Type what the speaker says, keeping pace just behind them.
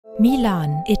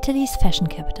Milan, Italy's fashion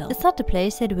capital. It's not the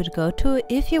place that you would go to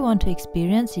if you want to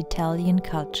experience Italian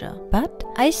culture. But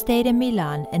I stayed in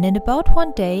Milan, and in about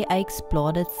one day I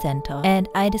explored its center, and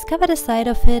I discovered a side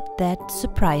of it that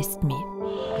surprised me.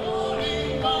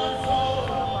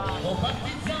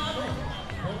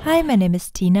 Hi, my name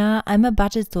is Tina. I'm a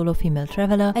budget solo female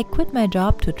traveler. I quit my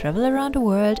job to travel around the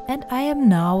world, and I am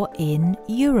now in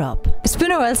Europe. It's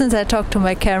been a while since I talked to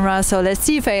my camera, so let's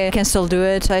see if I can still do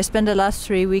it. I spent the last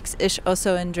 3 weeks-ish or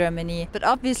so in Germany, but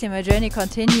obviously my journey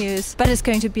continues, but it's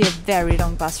going to be a very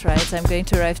long bus ride, so I'm going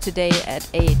to arrive today at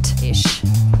 8-ish.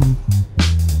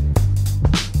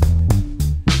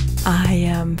 I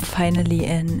am finally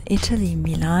in Italy,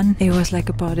 Milan. It was like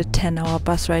about a 10-hour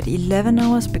bus ride, 11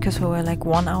 hours because we were like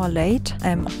 1 hour late.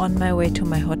 I'm on my way to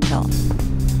my hotel.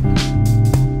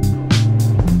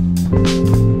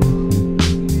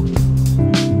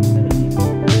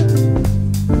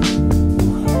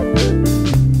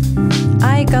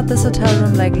 I got this hotel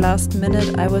room like last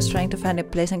minute. I was trying to find a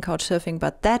place in couchsurfing,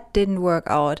 but that didn't work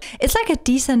out. It's like a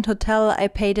decent hotel. I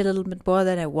paid a little bit more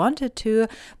than I wanted to,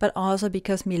 but also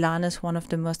because Milan is one of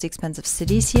the most expensive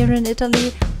cities here in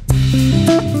Italy.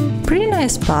 Pretty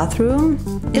nice bathroom.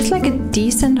 It's like a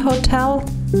decent hotel.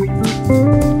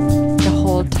 The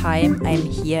whole time I'm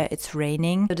here it's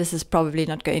raining, so this is probably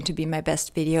not going to be my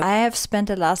best video. I have spent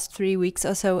the last 3 weeks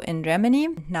or so in Germany.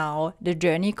 Now the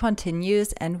journey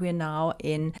continues and we're now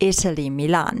in Italy,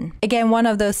 Milan. Again, one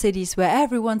of those cities where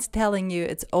everyone's telling you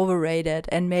it's overrated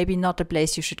and maybe not the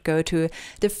place you should go to.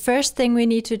 The first thing we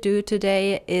need to do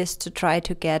today is to try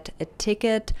to get a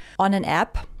ticket on an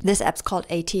app. This app's called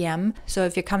ATM. So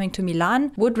if you're coming to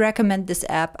Milan, would recommend this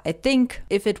app. I think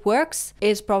if it works,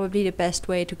 it's probably the best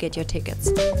way to get your tickets.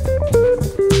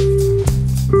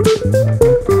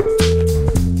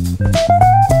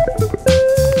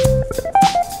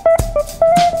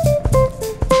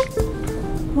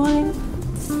 Morning.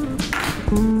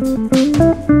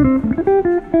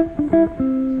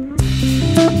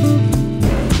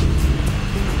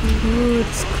 Ooh,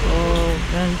 it's cold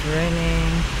and raining.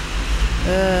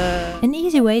 An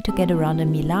easy way to get around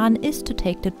in Milan is to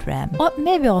take the tram, or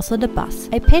maybe also the bus.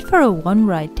 I paid for a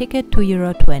one-ride ticket,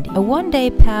 €2.20. A one-day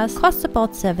pass costs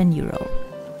about €7.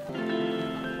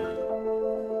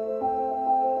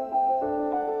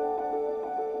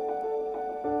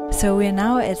 So we're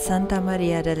now at Santa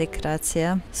Maria delle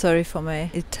Grazie. Sorry for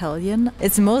my Italian.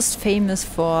 It's most famous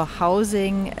for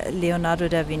housing Leonardo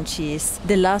da Vinci's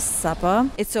The Last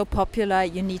Supper. It's so popular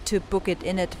you need to book it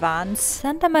in advance.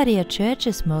 Santa Maria Church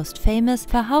is most famous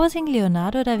for housing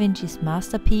Leonardo da Vinci's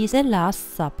masterpiece The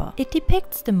Last Supper. It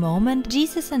depicts the moment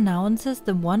Jesus announces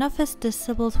that one of his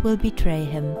disciples will betray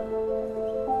him.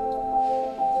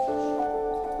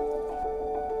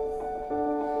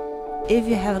 If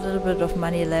you have a little bit of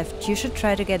money left, you should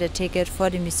try to get a ticket for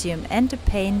the museum and the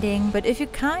painting. But if you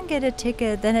can't get a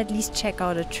ticket, then at least check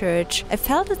out a church. I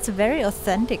felt it's a very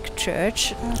authentic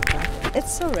church.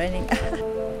 It's so raining.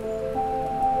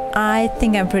 I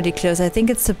think I'm pretty close. I think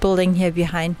it's the building here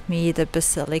behind me, the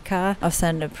Basilica of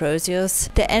St. Ambrosius.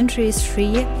 The entry is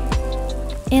free.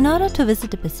 In order to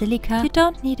visit the basilica, you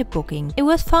don't need a booking. It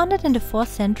was founded in the 4th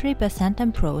century by St.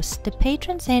 Ambrose, the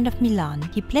patron saint of Milan.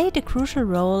 He played a crucial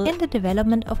role in the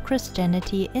development of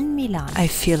Christianity in Milan. I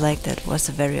feel like that was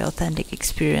a very authentic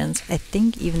experience. I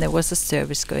think even there was a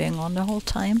service going on the whole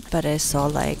time, but I saw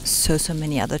like so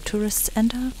many other tourists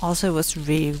enter. Also, it was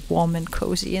really warm and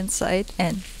cozy inside,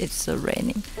 and it's still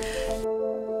raining.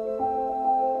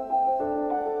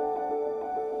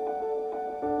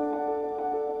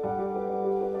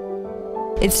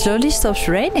 It slowly stops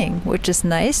raining, which is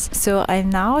nice. So I'm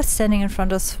now standing in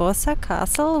front of Sforza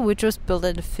Castle, which was built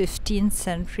in the 15th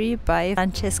century by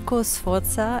Francesco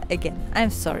Sforza. Again,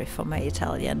 I'm sorry for my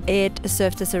Italian. It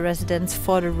served as a residence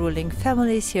for the ruling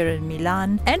families here in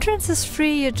Milan. Entrance is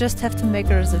free, you just have to make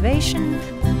a reservation.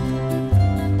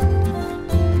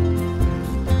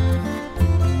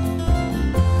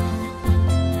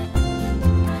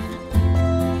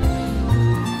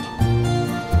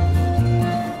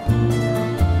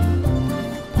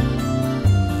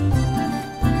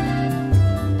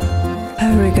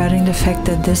 Regarding the fact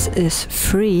that this is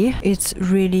free, it's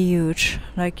really huge.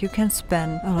 Like, you can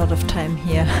spend a lot of time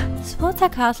here. Sforza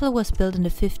Castle was built in the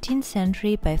 15th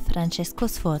century by Francesco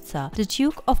Sforza, the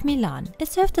Duke of Milan. It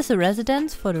served as a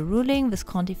residence for the ruling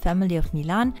Visconti family of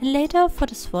Milan and later for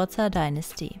the Sforza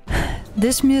dynasty.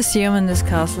 This museum in this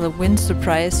castle wins the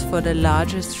prize for the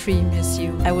largest free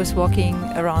museum. I was walking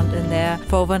around in there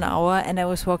for over an hour and I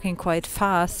was walking quite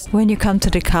fast. When you come to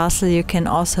the castle, you can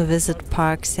also visit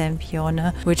Park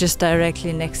Sempione, which is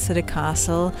directly next to the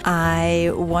castle.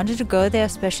 I wanted to go there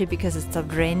especially because it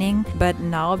stopped raining, but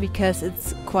now because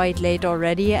it's quite late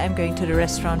already, I'm going to the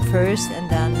restaurant first and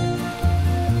then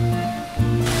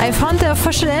I found the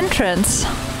official entrance.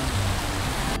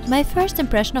 My first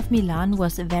impression of Milan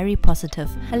was very positive.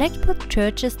 I liked both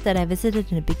churches that I visited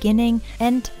in the beginning,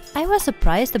 and I was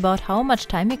surprised about how much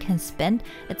time you can spend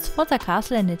at Sforza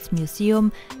Castle and its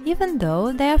museum, even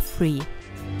though they are free.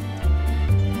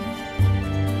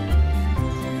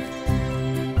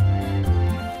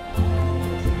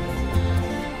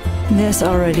 There's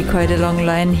already quite a long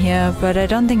line here, but I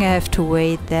don't think I have to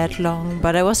wait that long,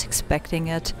 but I was expecting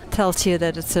it. Tells you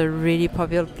that it's a really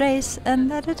popular place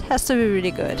and that it has to be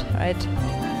really good, right?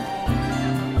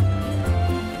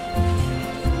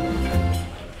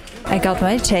 I got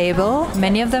my table.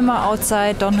 Many of them are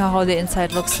outside, don't know how the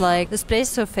inside looks like. This place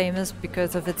is so famous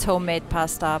because of its homemade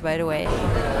pasta, by the way.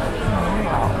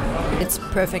 It's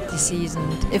perfectly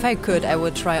seasoned. If I could, I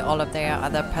would try all of their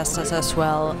other pastas as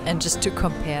well, and just to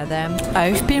compare them.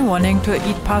 I've been wanting to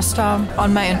eat pasta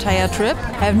on my entire trip.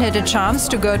 I haven't had a chance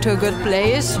to go to a good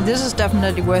place. This is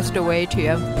definitely worth the wait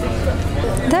here.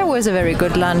 That was a very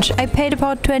good lunch. I paid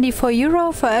about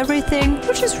 €24 for everything,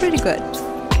 which is really good.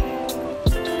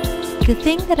 The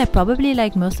thing that I probably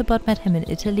liked most about my time in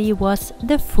Italy was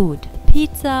the food.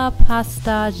 Pizza,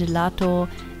 pasta, gelato,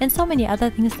 and so many other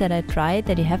things that I tried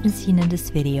that you haven't seen in this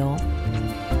video.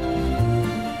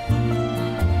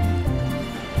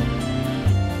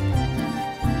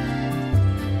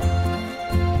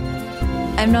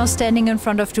 I'm now standing in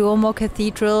front of Duomo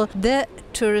Cathedral, the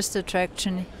tourist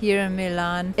attraction here in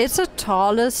Milan. It's the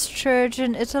tallest church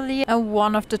in Italy and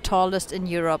one of the tallest in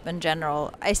Europe in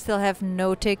general. I still have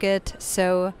no ticket,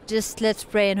 so just let's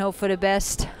pray and hope for the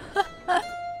best.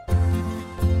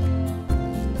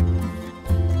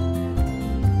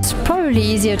 It's probably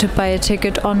easier to buy a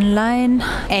ticket online.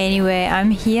 Anyway, I'm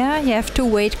here. You have to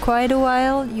wait quite a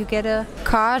while. You get a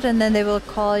card and then they will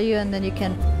call you and then you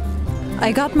can...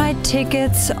 I got my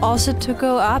tickets also to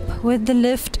go up with the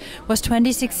lift. Was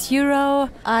 €26.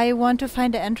 I want to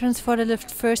find the entrance for the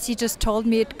lift first. He just told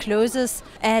me it closes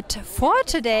at 4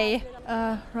 today.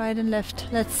 Right and left.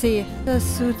 Let's see. The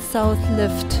Sud-South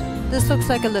lift. This looks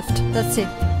like a lift. Let's see.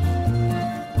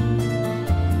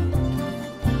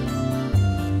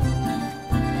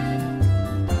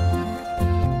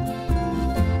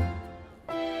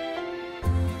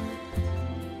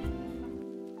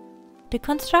 The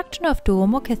construction of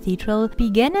Duomo Cathedral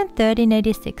began in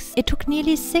 1386. It took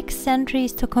nearly 6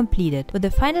 centuries to complete it, with the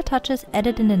final touches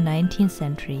added in the 19th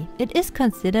century. It is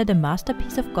considered a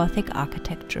masterpiece of Gothic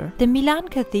architecture. The Milan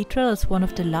Cathedral is one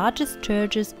of the largest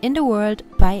churches in the world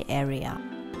by area.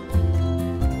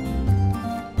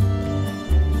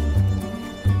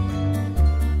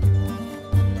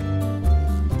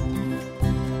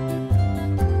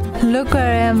 Look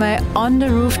where am I, on the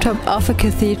rooftop of a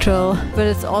cathedral, but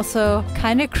it's also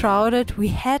kind of crowded. We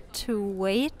had to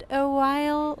wait a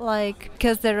while,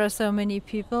 because there are so many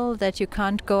people that you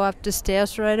can't go up the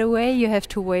stairs right away. You have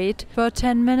to wait for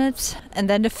 10 minutes. And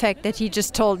then the fact that he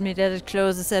just told me that it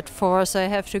closes at 4, so I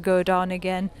have to go down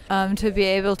again to be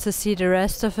able to see the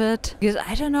rest of it. Because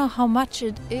I don't know how much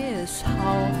it is.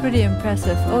 How pretty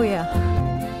impressive. Oh yeah.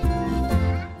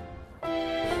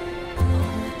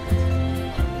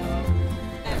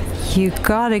 You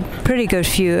got a pretty good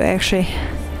view, actually.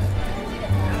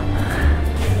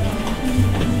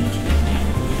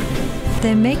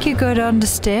 They make you go down the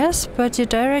stairs, but you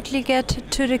directly get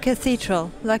to the cathedral,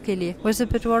 luckily. Was a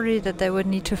bit worried that they would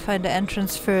need to find the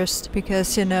entrance first,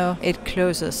 because, you know, it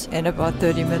closes in about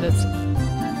 30 minutes.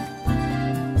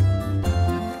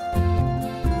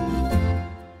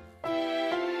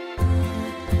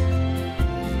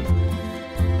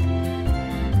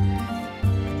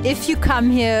 If you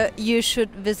come here, you should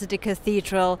visit the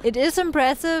cathedral. It is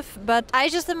impressive, but I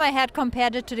just in my head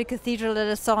compared it to the cathedral that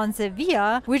I saw in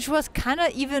Sevilla, which was kind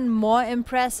of even more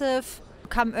impressive.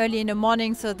 Come early in the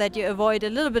morning so that you avoid a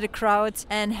little bit of crowds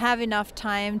and have enough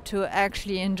time to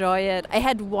actually enjoy it. I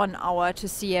had 1 hour to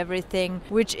see everything,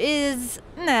 which is,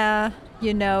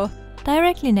 you know.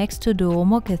 Directly next to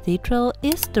Duomo Cathedral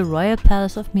is the Royal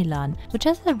Palace of Milan, which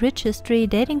has a rich history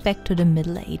dating back to the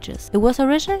Middle Ages. It was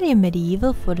originally a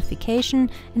medieval fortification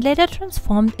and later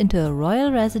transformed into a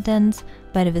royal residence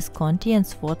by the Visconti and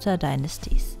Sforza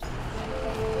dynasties.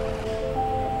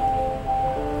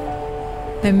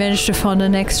 I managed to find the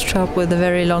next shop with a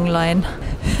very long line.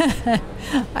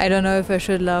 I don't know if I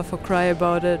should laugh or cry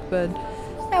about it, but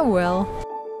oh well.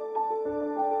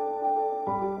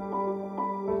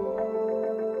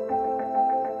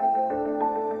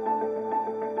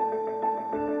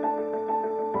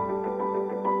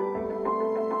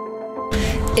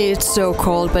 It's so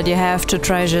cold, but you have to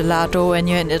try gelato when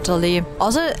you're in Italy.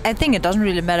 Also, I think it doesn't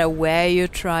really matter where you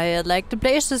try it. Like, the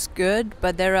place is good,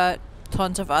 but there are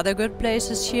tons of other good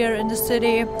places here in the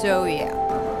city. So yeah.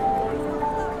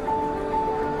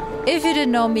 If you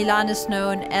didn't know, Milan is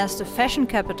known as the fashion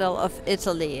capital of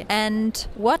Italy. And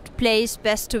what place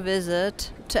best to visit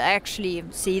to actually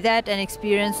see that and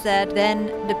experience that than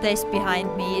the place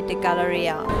behind me, the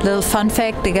Galleria. Little fun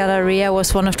fact, the Galleria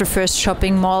was one of the first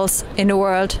shopping malls in the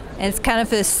world. And it's kind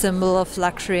of a symbol of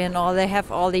luxury and all. They have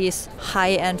all these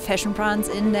high-end fashion brands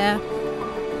in there.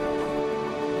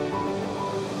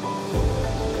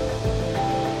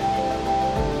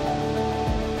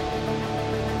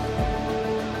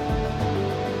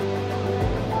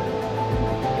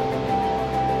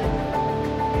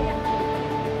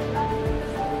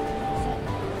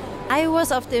 I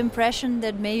was of the impression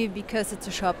that maybe because it's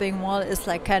a shopping mall, it's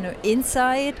like kind of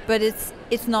inside, but it's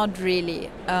not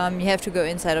really. You have to go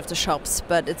inside of the shops,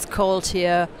 but it's cold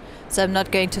here, so I'm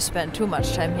not going to spend too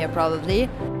much time here probably.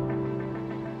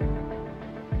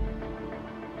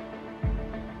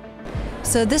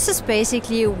 So this is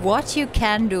basically what you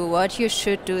can do, what you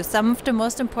should do, some of the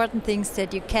most important things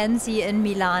that you can see in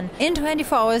Milan in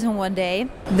 24 hours in one day.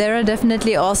 There are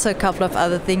definitely also a couple of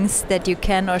other things that you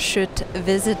can or should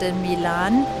visit in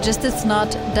Milan, just it's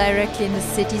not directly in the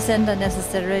city center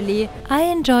necessarily. I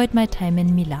enjoyed my time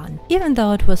in Milan, even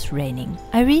though it was raining.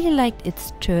 I really liked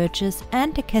its churches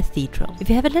and the cathedral. If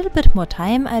you have a little bit more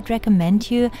time, I'd recommend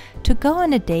you to go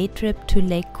on a day trip to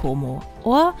Lake Como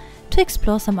or to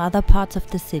explore some other parts of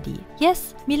the city.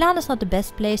 yes, Milan is not the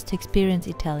best place to experience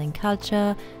Italian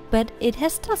culture, but it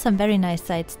has still some very nice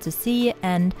sights to see,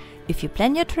 and if you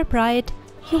plan your trip right,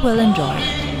 you will enjoy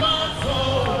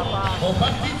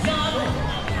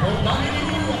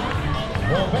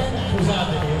it.